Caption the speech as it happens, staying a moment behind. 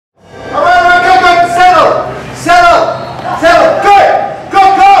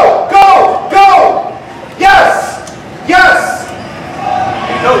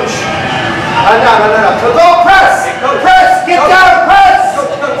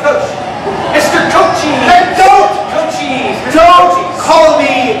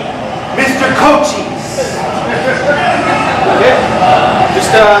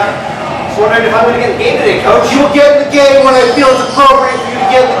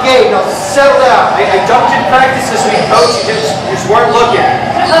jumped in practice this week, Coach. You just weren't looking.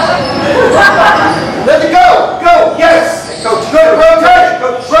 Let it go! Go! Yes! Hey, Coach. Good. Rotate!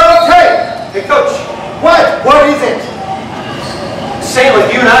 Rotate! Hey, Coach. What? What is it? Same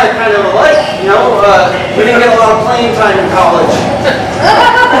like you and I are kind of alike, you know. We didn't get a lot of playing time in college.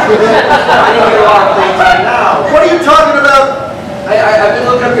 I didn't get a lot of playing time now. What are you talking about? I've been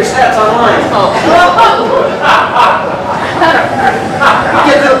looking up your stats online.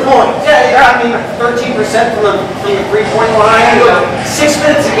 Get to the point. Yeah, I mean, 13% from the 3-point line, 6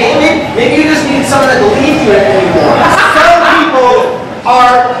 minutes a game. Maybe you just need someone that believes you anymore. Some people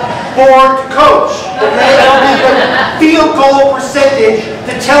are born to coach. And they don't need a field goal percentage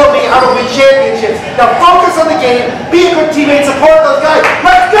to tell me how to win championships. Now focus on the game, be a good teammate, support those guys.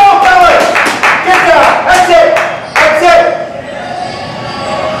 Let's go, fellas! Get down. That's it. That's it.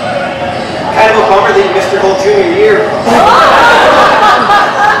 Kind of a bummer that you missed your whole junior year.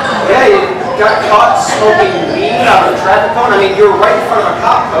 Yeah, you got caught smoking weed out of a traffic cone. I mean, you were right in front of a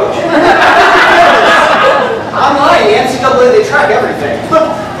cop, Coach. Online, the NCAA, they track everything. Look,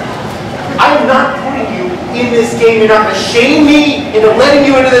 I am not putting you in this game. You're not going to shame me into letting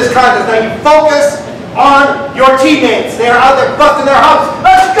you into this contest. Now you focus on your teammates. They are out there busting their humps.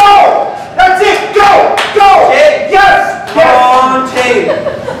 Let's go! That's it. Go! Go! Tate. Yes! Come on, Tate.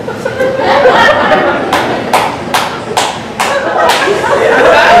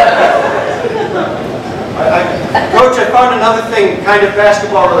 Coach, I found another thing kind of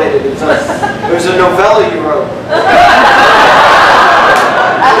basketball related. It was a novella you wrote.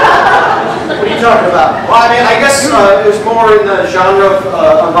 What are you talking about? Well, I mean, I guess it was more in the genre of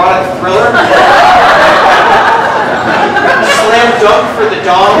erotic thriller. Slam dunk for the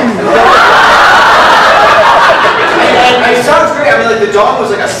dong. And it sounds great. I mean, like the dong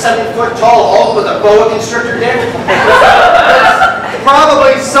was like a 7-foot tall Hulk with a boa constrictor dick.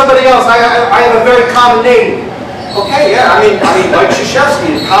 Probably somebody else. I have a very common name. Okay, yeah. I mean, Mike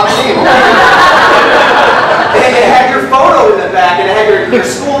Krzyzewski, common name. And it had your photo in the back, and it had your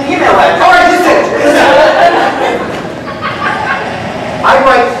school email address. All right, listen. I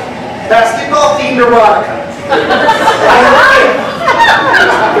write basketball-themed erotica.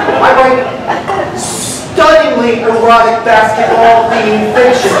 I write stunningly erotic basketball-themed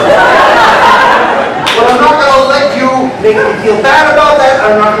fiction. But I'm not going to let you make me feel bad about that.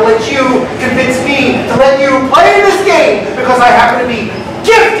 I'm not going to let you convince me to let you play in this game because I happen to be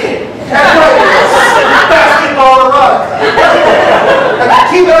gifted at writing basketball erotica. Now,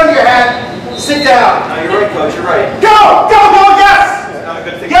 keep it on your head. Sit down. No, you're right, Coach. You're right. Go! Go! Go! Yes! It's not a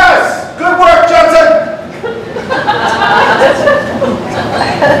good thing. Yes! Good work, Johnson!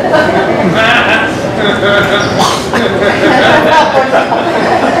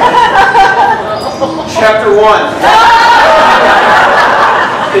 Chapter 1.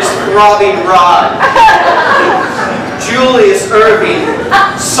 His throbbing rod. Julius Irving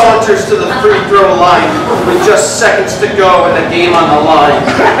saunters to the free throw line with just seconds to go and the game on the line.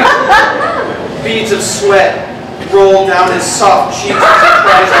 Beads of sweat roll down his soft cheeks as he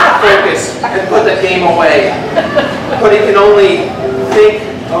tries to focus and put the game away. But he can only think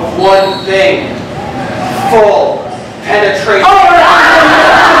of one thing. Full penetration.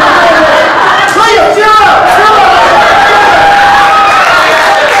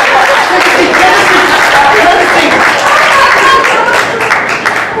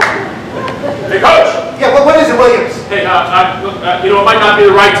 Hey, Coach. Yeah, what is it, Williams? Hey, you know, it might not be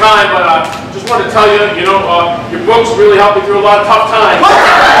the right time, but just wanted to tell you, you know, your books really helped me through a lot of tough times.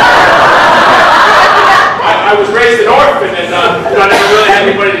 I was raised an orphan, and you know, I never really had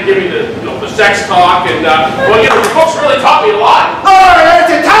anybody to give me the sex talk, and well, you know, the books really taught me a lot. All right, that's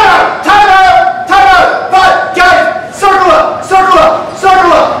it. Time out! Time out! Time out! But guys, circle up! Circle up!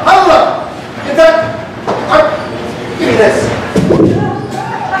 Circle up! Huddle up! In fact, give me this.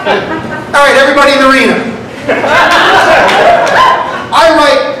 All right, everybody in the arena. I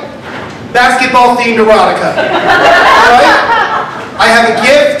write basketball-themed erotica. All right? I have a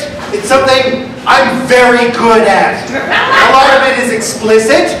gift. It's something I'm very good at. A lot of it is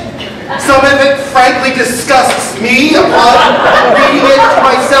explicit. Some of it, frankly, disgusts me upon reading it to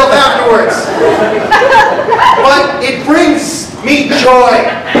myself afterwards. But it brings me joy,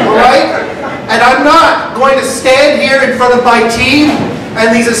 all right? And I'm not going to stand here in front of my team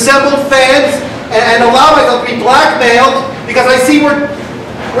and these assembled fans and allow myself to be blackmailed because I see we're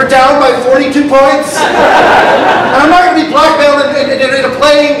down by 42 points. And I'm not going to be blackmailed into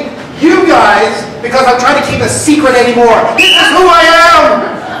playing you guys because I'm trying to keep a secret anymore. This is who I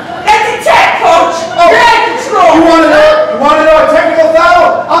am! That's a tech, Coach! Oh, you're out of control! You want to know a technical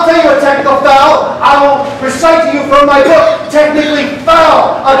foul? I'll tell you a technical foul. I will recite to you from my book, Technically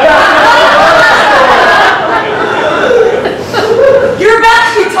Foul, a basketball story.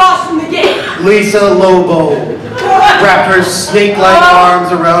 Teresa Lobo wrapped her snake-like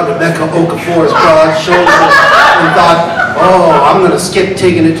arms around Emeka Okafor's broad shoulders and thought, oh, I'm going to skip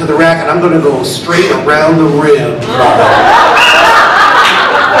taking it to the rack and I'm going to go straight around the rim.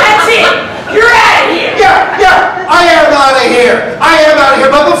 That's it! You're out of here! Yeah, I am out of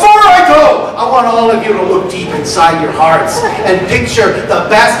here. But before I go, I want all of you to look deep inside your hearts and picture the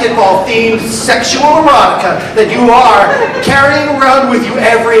basketball-themed sexual erotica that you are carrying around with you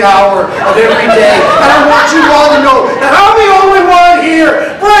every hour of every day. And I want you all to know that I'm the only one here